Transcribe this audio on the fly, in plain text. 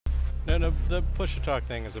No, the push-to-talk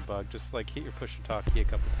thing is a bug. Just like hit your push-to-talk key a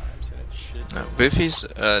couple times and it should... No, Biffy's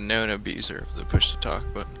a known abuser of the push-to-talk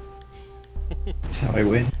button. That's how I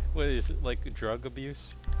win. What is it, like drug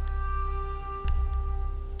abuse?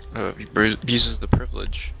 He abuses the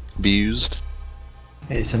privilege. Abused.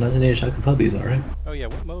 Hey, sometimes I need to talk to puppies, alright? Oh yeah,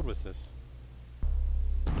 what mode was this?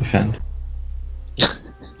 Defend.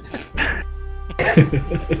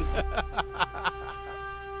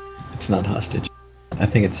 It's not hostage. I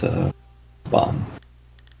think it's a bomb.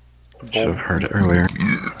 Should have heard it earlier.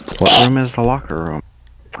 What room is the locker room?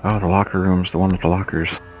 Oh, the locker room's the one with the lockers.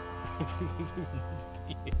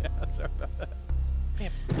 Yeah, sorry about that.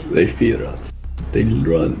 They fear us. They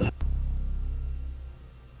run.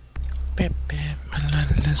 Pepe,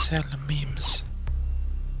 malandras memes.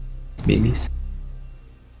 Memes.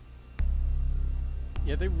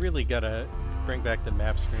 Yeah, they really gotta bring back the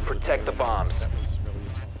map screens. Protect the bombs. That was really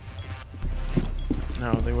useful.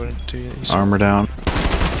 No, they wouldn't do it. Armor down.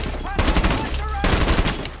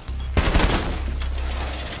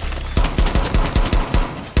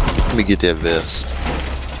 Let me get that vest.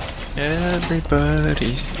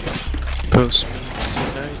 Everybody post me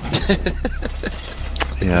tonight.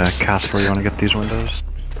 Yeah, Castle, you wanna get these windows?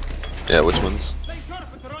 Yeah, which ones?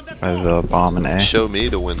 I have a bomb in A. Show me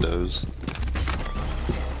the windows.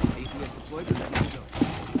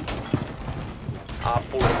 Op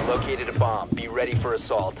 4 has located a bomb. Be ready for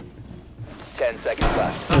assault. 10 seconds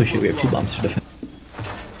left. Oh shit, we have 2 bombs to defend.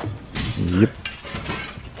 Yep.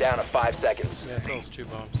 Down to 5 seconds. Yeah, it those 2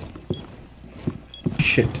 bombs.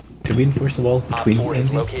 Shit. Did we enforce the wall Op between 4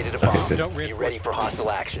 has anything? located a Okay, bomb. good. Don't Be reinforce ready for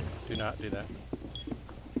hostile action. Do not do that.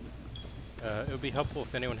 It would be helpful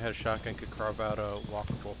if anyone had a shotgun could carve out a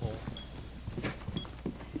walkable hole.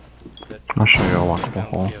 I'll show you a walkable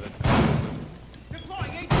hole. Yeah, that's how it is.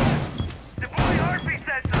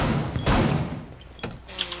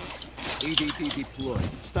 EDP deployed.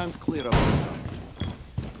 Stand clear of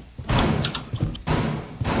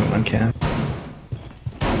On cam.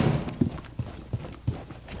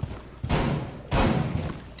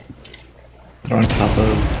 They're on top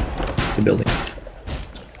of the building.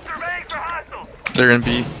 They're in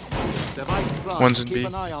B. device prime. One's in Keep B.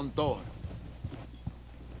 an eye on door.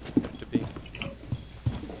 To be.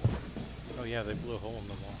 Oh yeah, they blew a hole in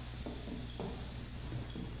the wall.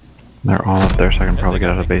 They're all up there, so I can probably get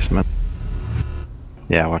out of the basement.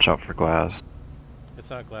 Yeah, watch out for glass. It's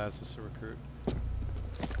not glass, it's a recruit.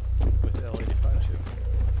 With the L85 too.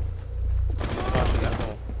 He's watching that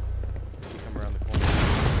hole. Come around the corner.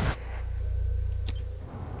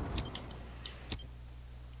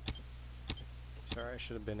 Sorry, I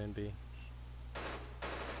should have been in B.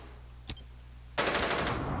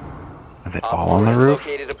 Are they Op all 4 on the has roof?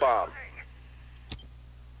 located a bomb.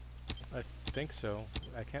 I think so.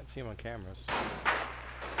 I can't see him on cameras.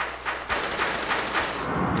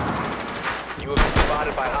 You have been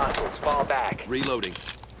spotted by hostiles. Fall back. Reloading.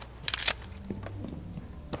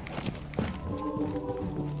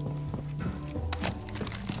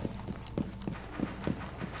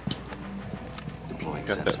 Deploying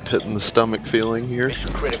Got sensor. that pit in the stomach feeling here.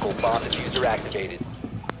 Mission critical. Bomb diffuser activated.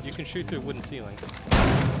 You can shoot through wooden ceilings.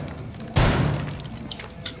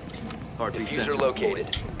 Heartbeat Diffuser sensor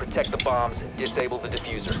located. Protect the bombs. Disable the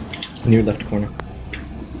diffuser. In your left corner.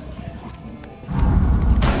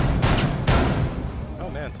 Oh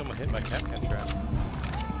man, someone hit my Capcan trap.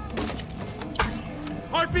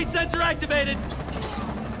 Heartbeat sensor activated.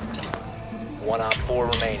 1 Op 4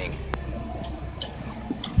 remaining.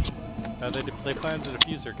 They planted a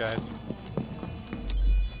diffuser, guys.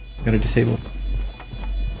 Gotta disable.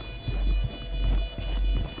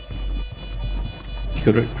 You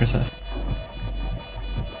go to press F.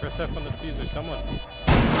 Press F on the diffuser, someone.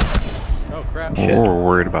 Oh crap. Shit. Oh, we're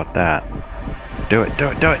worried about that. Do it, do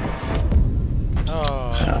it, do it!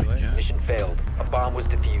 Oh, Ah, too late. Mission failed. A bomb was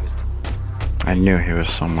defused. I knew he was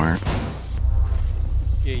somewhere.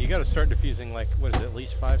 Yeah, you gotta start diffusing like, what is it, at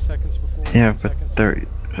least 5 seconds before? Yeah, 10 but seconds? there...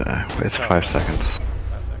 it's 5 seconds. 5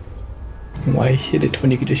 seconds. Why hit it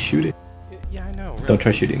when you could just shoot it? Yeah, I know. Really. Don't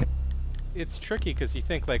try shooting it. It's tricky because you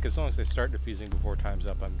think like as long as they start diffusing before time's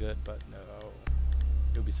up, I'm good. But no,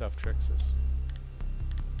 Ubisoft tricks us.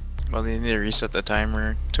 Well, they need to reset the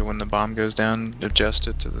timer to when the bomb goes down, adjust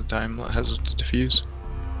it to the time it has to defuse.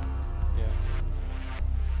 Yeah.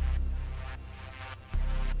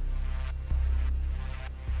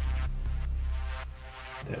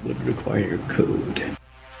 That would require code.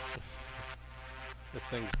 This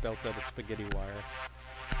thing's built out of spaghetti wire.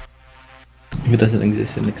 If it doesn't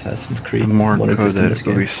exist in Assassin's Creed, The more it won't code exist in that this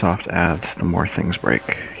game. Ubisoft adds, the more things break.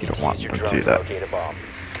 You don't want Use them your to do drone that. locate a bomb.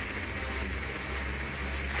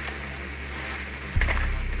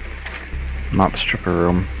 Not the stripper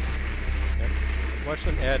room. Yep. Watch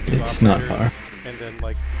them add new It's not operators, far. and then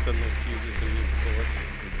like suddenly fuses and new bullets.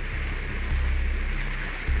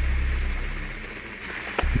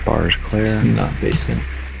 Bar's It's clear. not basement.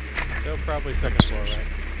 So probably second floor, right?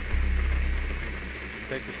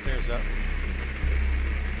 Take the stairs up.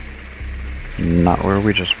 Not where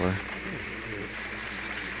we just were.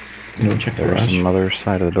 You don't check the There's garage. some other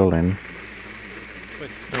side of the building. This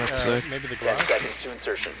place, North side. maybe the 10 garage? seconds to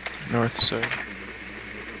insertion. North side.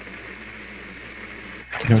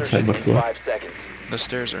 Outside what in floor? 5 seconds. The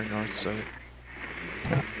stairs are north side.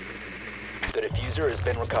 The diffuser has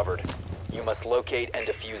been recovered. You must locate and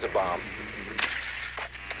defuse a bomb.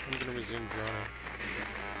 I'm gonna resume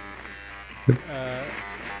droning.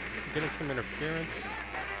 Getting some interference.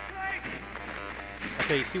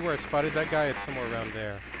 Okay, you see where I spotted that guy? It's somewhere around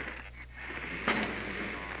there.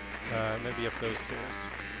 Maybe up those stairs.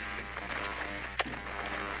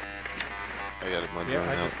 I got him Yeah, running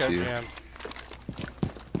I out just got too. jammed.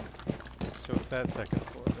 So it's that second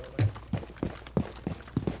floor building.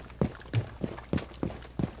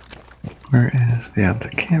 Where is the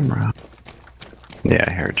camera? Yeah,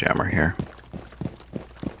 I hear a jammer here.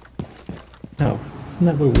 No, isn't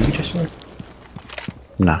that where we just were?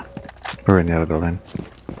 Nah, we're in the other building.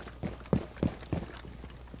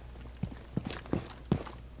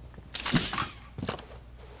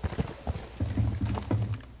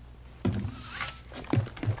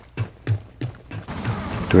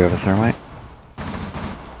 Do we have a thermite?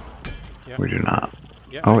 Yeah. We do not.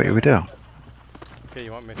 Yeah, Oh I wait, got we it. do. Okay,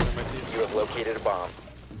 you want me to throw my fuse? You have located a bomb.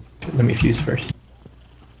 Let me fuse first.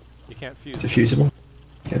 You can't fuse. Is it fusible?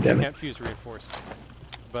 God You damn it. can't fuse reinforced.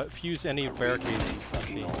 But fuse any barricades you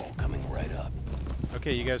see. Coming right up.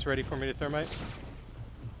 Okay, you guys ready for me to thermite?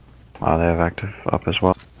 Oh, they have active up as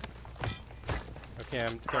well. Okay,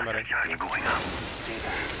 I'm thermiting.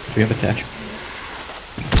 Do we have attachment?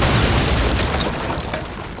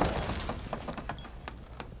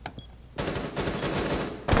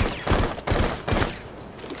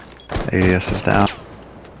 ADS is down.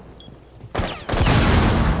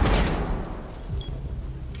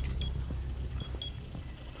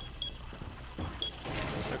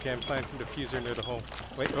 Okay, I'm planting the diffuser near the hole.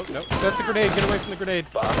 Wait, oh no, that's a grenade! Get away from the grenade!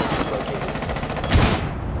 Bomb is located.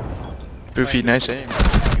 Boofy, nice aim.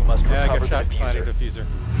 You must Yeah, I recover got shot the planting diffuser. diffuser.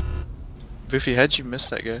 Boofy, how'd you miss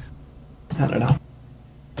that guy? I don't know.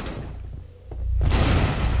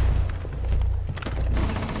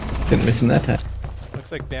 Didn't miss him that time.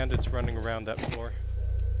 Looks like bandits running around that floor.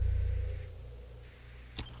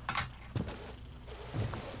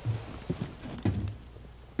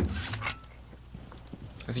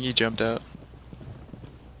 I think he jumped out.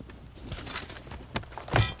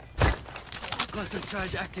 Cluster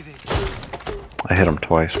charge activated. I hit him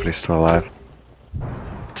twice, but he's still alive. I'd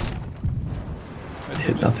say Hit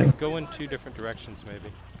just nothing. Go in two different directions, maybe.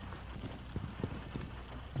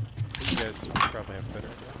 You guys probably have a better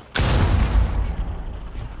idea.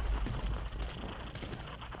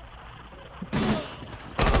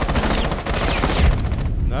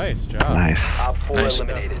 Nice job. Nice. Op 4 Nice.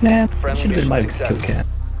 eliminated. Nah, Friendly should have been my mission kill success. cam.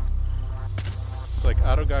 It's like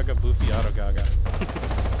Auto Gaga, Boofy, Auto Gaga.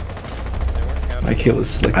 They weren't counting. My kill is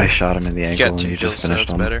slick. I shot him in the You ankle got and 2 he kills, just so finished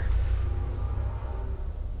that's him. better.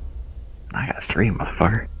 I got 3,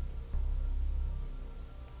 motherfucker.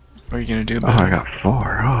 What are you gonna do Oh, about I it? got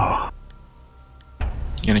 4. Oh,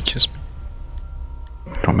 You gonna kiss me?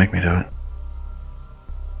 don't make me do it.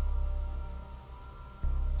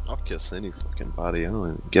 I'll kiss any fucking body. I don't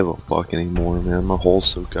even give a fuck anymore, man. My hole's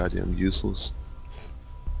so goddamn useless.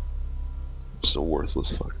 Just a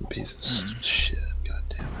worthless fucking piece of shit.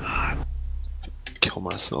 Goddamn. Kill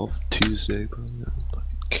myself Tuesday, bro. I don't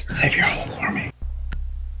fucking care. Save your hole for me.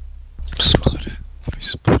 Split it. Let me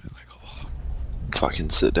split it like a log. Fucking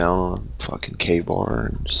sit down on a fucking K-bar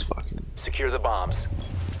and just fucking Secure the bombs.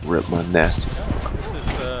 rip my nasty. This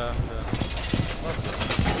is the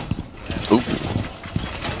Oop.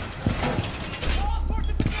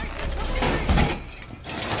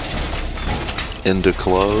 Into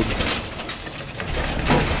club.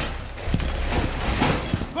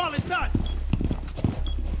 Call is done.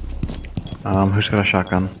 Who's got a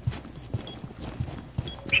shotgun?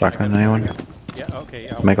 Shotgun, anyone? yeah,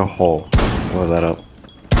 okay. Make a hole. Blow that up.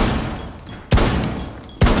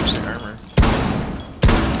 Where's the armor?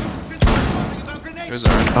 Where's the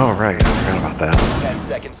armor? Oh, right, I forgot about that. 10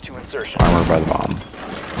 seconds to insertion. Armor by the bomb.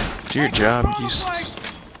 Do your job, you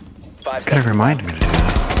 5 Gotta seconds. remind me to do that.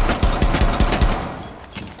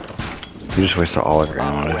 You just wasted all of your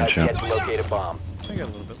ammo, Op 4 didn't has you? yet to locate a bomb. I got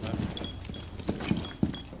a little bit left.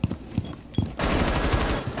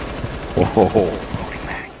 Whoa.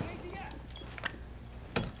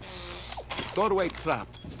 Doorway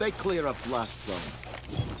trapped. Stay clear of blast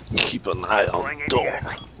zone. Keep an eye on the door.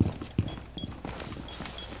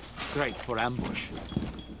 Great for ambush.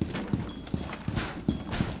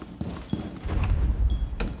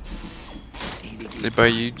 They by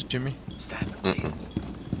you, Jimmy? Stand Mm-mm.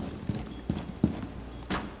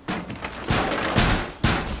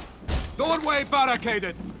 Doorway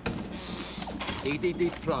barricaded.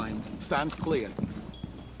 EDD primed. Stand clear.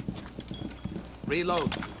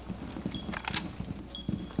 Reload.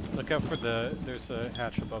 Look out for the... There's a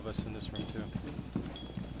hatch above us in this room too.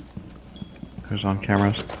 Who's on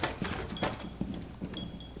cameras?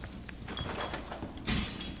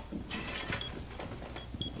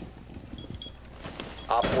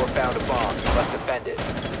 Op 4 found a bomb. You must defend it.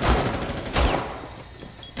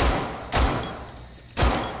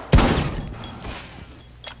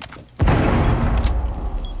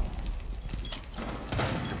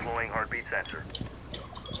 Deploying heartbeat sensor.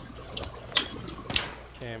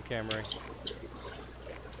 Cameraing.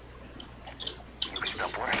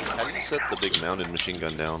 How do you set the big mounted machine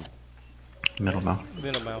gun down? Middle mouth.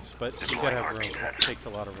 Middle mouse, but you gotta have room. It takes a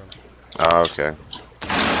lot of room. Ah, okay.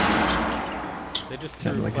 They just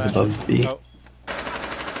Yeah, threw like flashes. above B. Oh.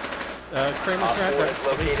 Kramer's Op right 4 there. has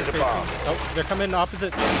located a bomb. Oh, they're coming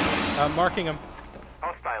opposite. Marking them.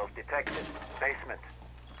 Hostiles detected. Basement.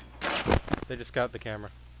 They just got the camera.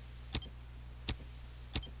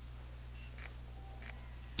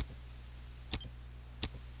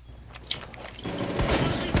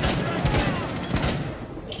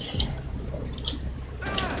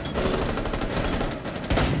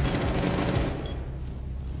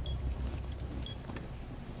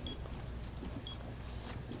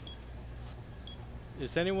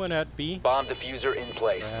 Is anyone at B? Bomb diffuser in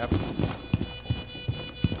place. Crap.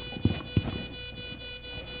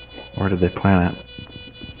 Where did they plant it?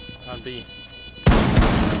 On B.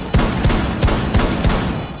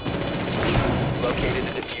 Located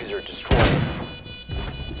the diffuser. Destroy it.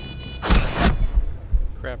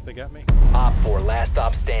 Crap, they got me. Op 4, last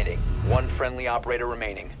stop standing. One friendly operator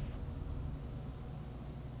remaining.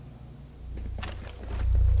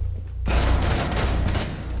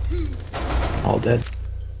 All dead.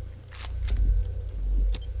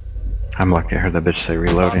 I'm lucky I heard the bitch say Bomb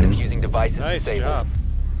reloading. diffusing device is Nice disabled. job.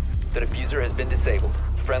 The diffuser has been disabled.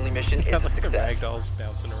 Friendly mission is Got a like the success. ragdolls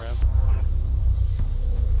bouncing around.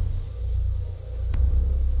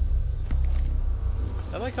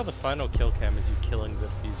 I like how the final kill cam is you killing the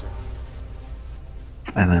diffuser.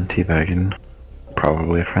 And then teabagging.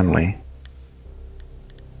 Probably friendly.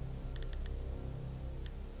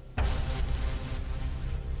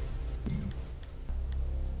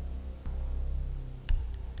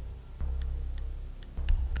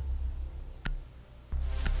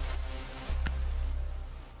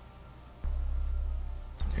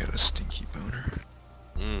 You got a stinky boner.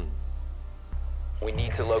 Mm. We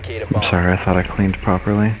need to locate a bomb. I'm sorry, I thought I cleaned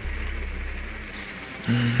properly.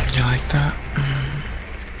 You like that?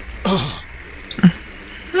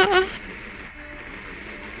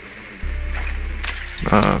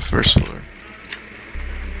 First floor.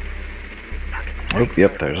 Oh,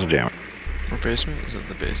 yep, there's a jammer. Or basement? Is it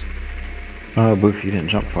the base? Oh, Boof, you didn't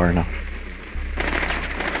jump far enough.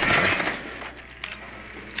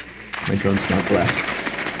 My drone's not black.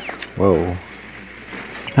 Whoa.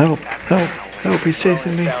 Help! Help! Help! He's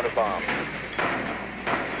chasing me! Found a bomb.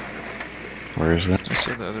 Where is it? I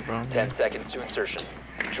saw the other bomb. 10 seconds to insertion.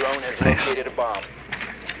 Drone has Nice. located a bomb.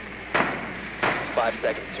 5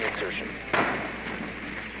 seconds to insertion.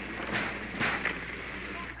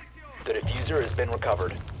 The diffuser has been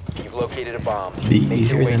recovered. You've located a bomb. Be Make your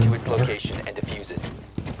easier way than to its ever. location and defuse it.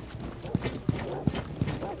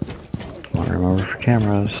 Want to remember for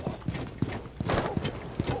cameras.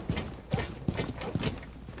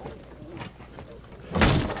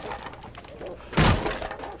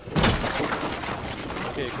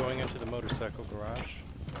 Okay, going into the motorcycle garage.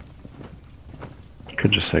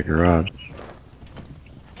 Could just say garage.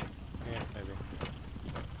 Yeah, maybe.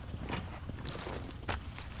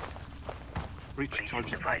 Breach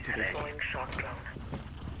charges Device activated. deploying shock drone.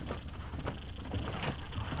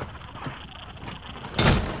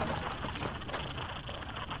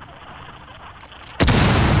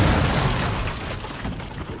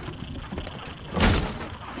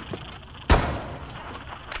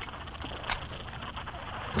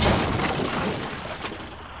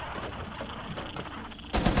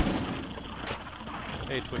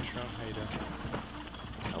 Hey, Twitch Drone, how you doing?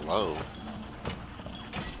 Hello.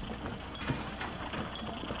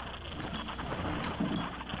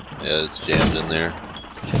 Yeah, it's jammed in there.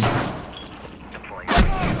 Deploying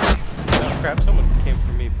Oh crap, someone came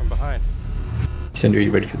for me from behind. Cinder,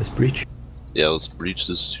 you ready for this breach? Yeah, let's breach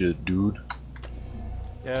this shit, dude.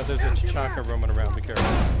 Yeah, there's a Chaka roaming around. Be careful.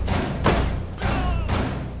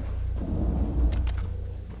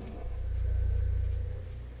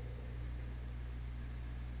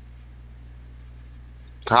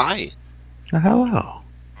 Hi. Hello.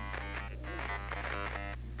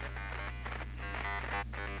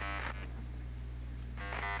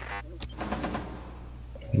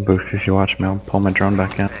 Booth, if you watch me, I'll pull my drone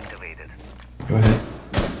back in. Activated. Go ahead.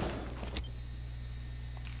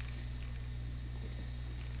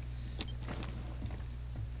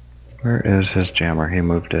 Where is his jammer? He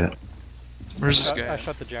moved it. Where's this I guy?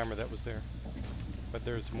 shot the jammer that was there, but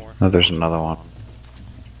there's more. Oh, there's another one.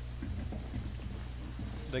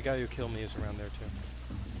 The guy who killed me is around there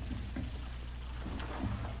too.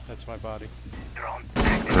 That's my body. Drone.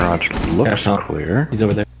 Garage looks Yeah, I saw him. clear. He's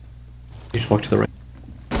over there. You just walk to the right.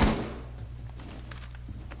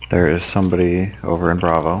 There is somebody over in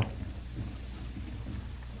Bravo.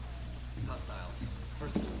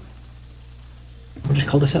 We'll just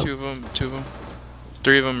call this out. Two of them.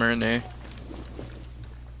 3 of them are in A.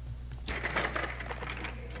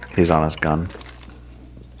 He's on his gun.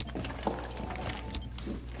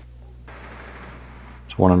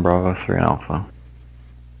 It's 1 in Bravo, 3 in Alpha.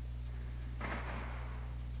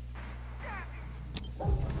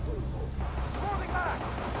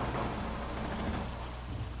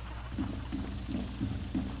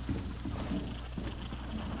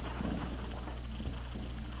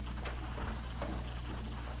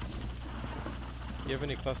 You have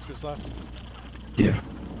any clusters left? Yeah.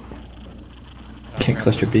 Oh, Can't crap,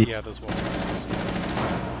 cluster those- B. Yeah, those won't.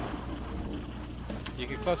 You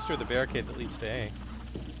can cluster the barricade that leads to A.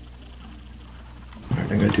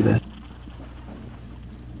 Alright, I'm gonna do that.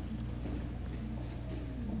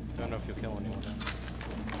 Don't know if you'll kill anyone though.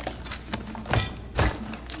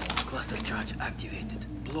 Cluster charge activated.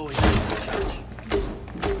 Blowing cluster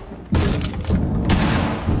charge.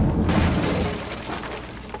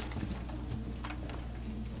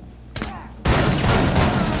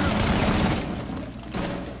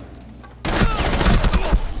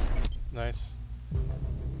 Nice.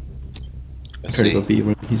 I Try to go see. B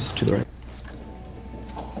room. He's to the right.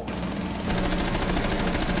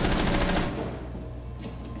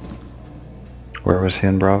 Where was he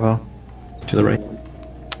in Bravo? To the right.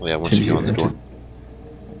 Oh, yeah, once Tim's you go in the here, door. too.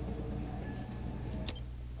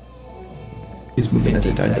 He's moving as I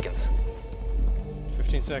 15 died. seconds.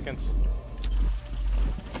 15 seconds.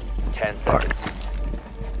 10 Fuck. seconds.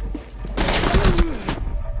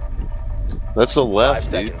 That's the 5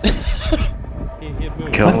 left, dude. seconds. He had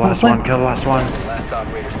moved. Kill the last one, kill the last one. Last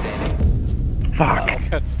operator standing. Fuck. I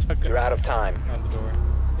got stuck You're out of time. on the door.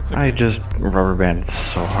 It's okay. I just rubber banded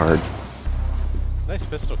so hard. Nice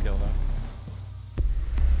pistol kill though.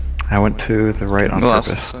 I went to the right on Lost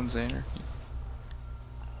purpose. some Zaner.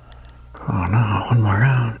 Oh no, one more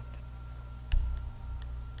round.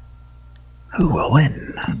 Who will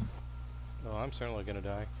win? Oh, I'm certainly gonna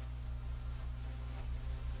die.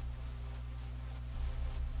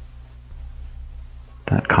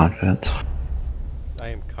 That confidence. I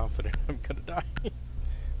am confident I'm gonna die.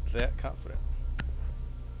 That confident.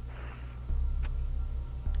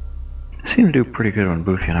 Seem to do pretty good when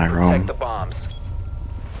Boothie and I Protect roam. the bombs.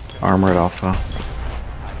 Armored Alpha.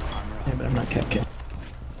 Yeah, but I'm not Cat.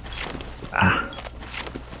 Ah.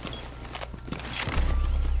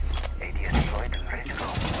 ADS deployed and ready to go.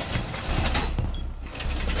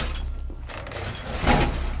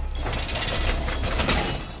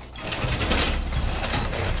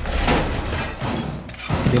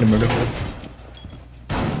 I need a murder hole.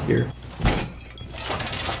 Here.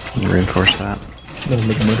 Reinforce that. No,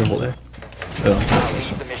 make a murder hole there. Oh,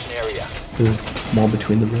 Leave the mission area. there's a wall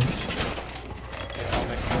between the rooms. Yeah, I'll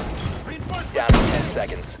make Down to 10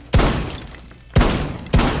 seconds.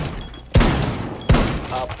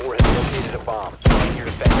 Op 4 has located a bomb. Plan your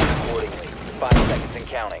defense accordingly. 5 seconds and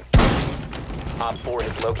counting. Op 4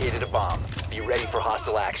 has located a bomb. Be ready for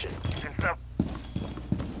hostile action. Since up.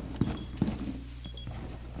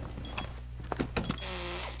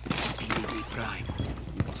 PDD prime.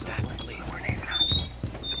 Stand clear.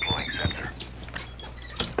 Deploying sensor.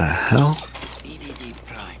 The hell? EDD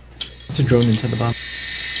primed. There's a drone inside the bomb.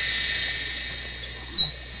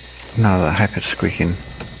 No, the high pitch squeaking.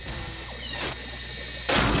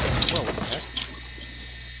 Whoa, what the heck?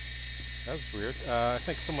 That was weird. I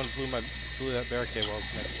think someone blew that barricade while I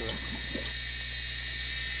was next to it.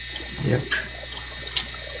 Yep.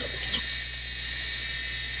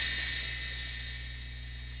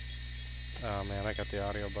 Oh man, I got the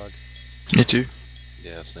audio bug. Me too.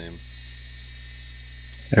 Yeah, same.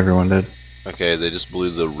 Everyone did. Okay, they just blew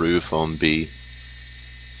the roof on B.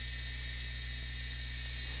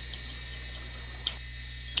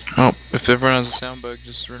 If everyone has a sound bug,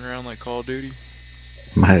 just run around like Call of Duty.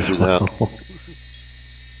 Might as Do well.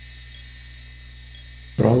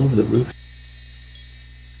 They're all over the roof.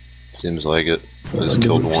 Seems like it. I On just the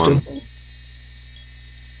killed roof one. still.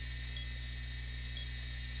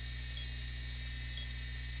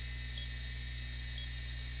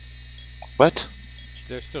 What?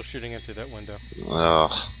 They're still shooting into that window.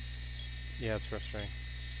 Ugh. Yeah, it's frustrating.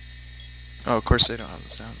 Oh, of course they don't have the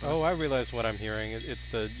sound bug. Oh, I realize what I'm hearing. It's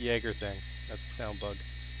the Jaeger thing. That's the sound bug.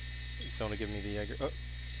 It's only giving me the Jaeger. Oh.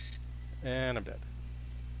 And I'm dead.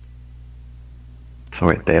 So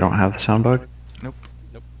wait, they don't have the sound bug? Nope.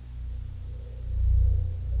 Nope.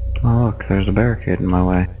 Oh look, there's a barricade in my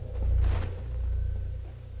way.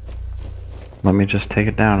 Let me just take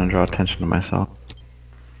it down and draw attention to myself.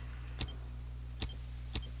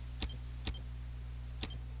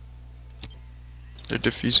 They're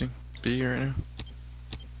defusing B right now.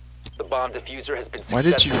 The bomb diffuser has been Why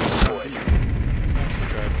did you successfully run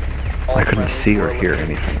deployed. All I couldn't friendlies see or were hear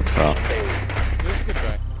eliminated. anything, so... It was a good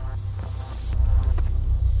try.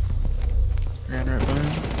 Ran right by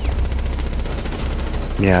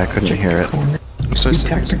him. Yeah, I couldn't hear it. Corner. So I Be said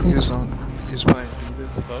tactical. he was playing B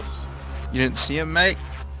this. Close. You didn't see him, mate?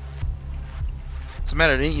 What's the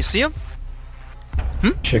matter, didn't you see him?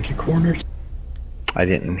 Check your corners. I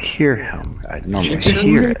didn't hear him. I normally Check your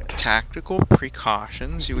hear corner. it. Tactical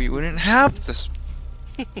precautions, we wouldn't have this.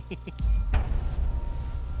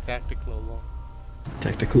 Tactical alone.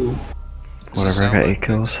 Tactical. Whatever, I got 8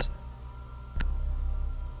 kills.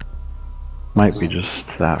 Might be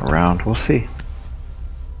just that round, we'll see.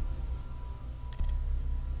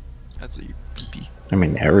 That's a BB. I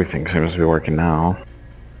mean, everything seems to be working now.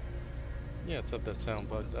 Yeah, it's up that sound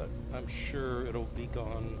bug. I'm sure it'll be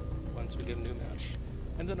gone once we get a new match.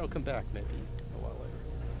 And then it'll come back, maybe.